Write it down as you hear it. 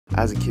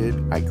As a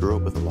kid, I grew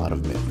up with a lot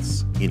of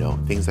myths. You know,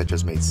 things that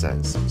just made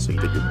sense, so you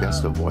did your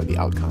best to avoid the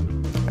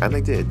outcome. And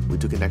they did. We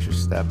took an extra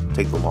step,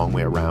 take the long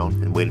way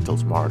around, and wait until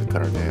tomorrow to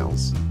cut our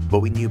nails. But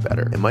we knew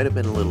better. It might have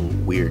been a little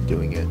weird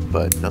doing it,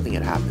 but nothing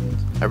had happened.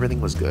 Everything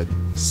was good.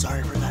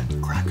 Sorry for that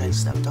crack I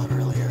stepped on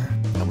earlier.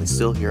 And we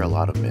still hear a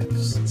lot of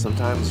myths.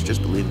 Sometimes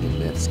just believing in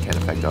myths can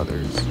affect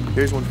others.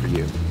 Here's one for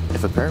you.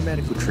 If a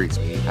paramedic who treats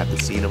me at the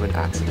scene of an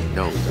accident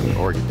knows I'm an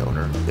organ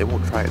donor, they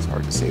won't try as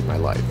hard to save my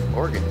life.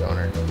 Organ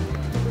donor?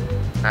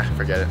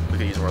 Forget it. We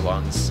could use more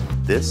lungs.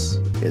 This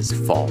is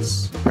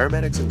false.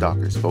 Paramedics and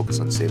doctors focus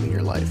on saving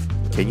your life.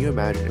 Can you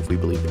imagine if we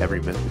believed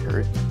every myth we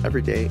heard?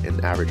 Every day,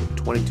 an average of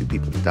 22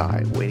 people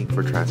die waiting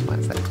for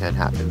transplants that can't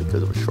happen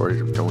because of a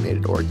shortage of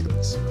donated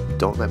organs.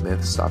 Don't let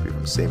myths stop you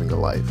from saving a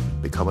life.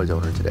 Become a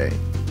donor today.